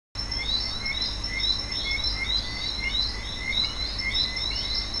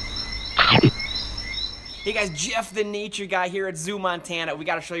Hey guys, Jeff the Nature Guy here at Zoo Montana. We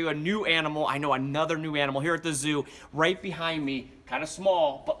got to show you a new animal. I know, another new animal here at the zoo right behind me. Kind of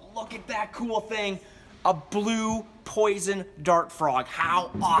small, but look at that cool thing. A blue poison dart frog.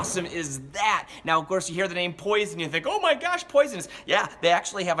 How awesome is that? Now, of course, you hear the name poison, you think, oh my gosh, poisonous. Yeah, they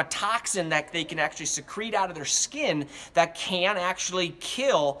actually have a toxin that they can actually secrete out of their skin that can actually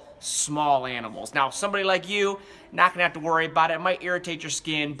kill small animals. Now, somebody like you, not gonna have to worry about it. It might irritate your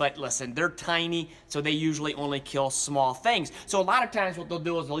skin, but listen, they're tiny, so they usually only kill small things. So a lot of times what they'll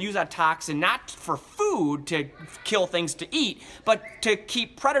do is they'll use that toxin not for food to kill things to eat, but to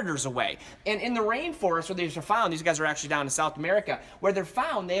keep predators away. And in the rainforest where these are found, these guys are actually down in South America, where they're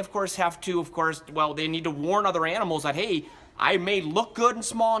found, they of course have to, well, they need to warn other animals that, hey, I may look good and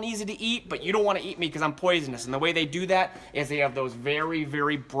small and easy to eat, but you don't want to eat me because I'm poisonous. And the way they do that is they have those very,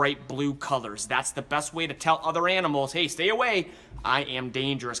 very bright blue colors. That's the best way to tell other animals, hey, stay away, I am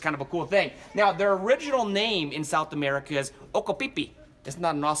dangerous. Kind of a cool thing. Now, their original name in South America is Ocopipi. It's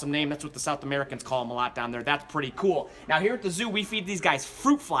not an awesome name. That's what the South Americans call them a lot down there. That's pretty cool. Now, here at the zoo, we feed these guys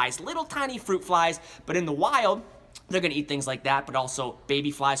fruit flies, little tiny fruit flies, but in the wild, they're going to eat things like that, but also baby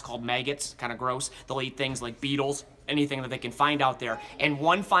flies called maggots, kind of gross. They'll eat things like beetles, anything that they can find out there. And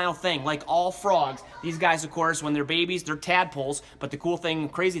one final thing, like all frogs, these guys, of course, when they're babies, they're tadpoles, but the cool thing,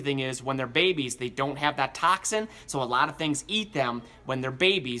 crazy thing is, when they're babies, they don't have that toxin, so a lot of things eat them when they're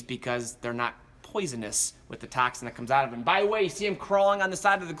babies because they're not poisonous with the toxin that comes out of them. By the way, you see them crawling on the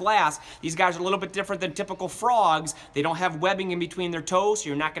side of the glass. These guys are a little bit different than typical frogs. They don't have webbing in between their toes, so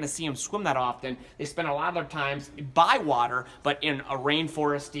you're not going to see them swim that often. They spend a lot of their times by water, but in a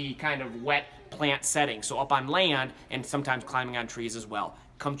rainforesty kind of wet plant setting. So up on land and sometimes climbing on trees as well.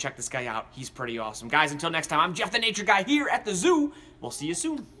 Come check this guy out. He's pretty awesome. Guys, until next time, I'm Jeff the Nature Guy here at the zoo. We'll see you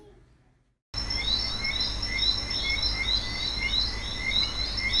soon.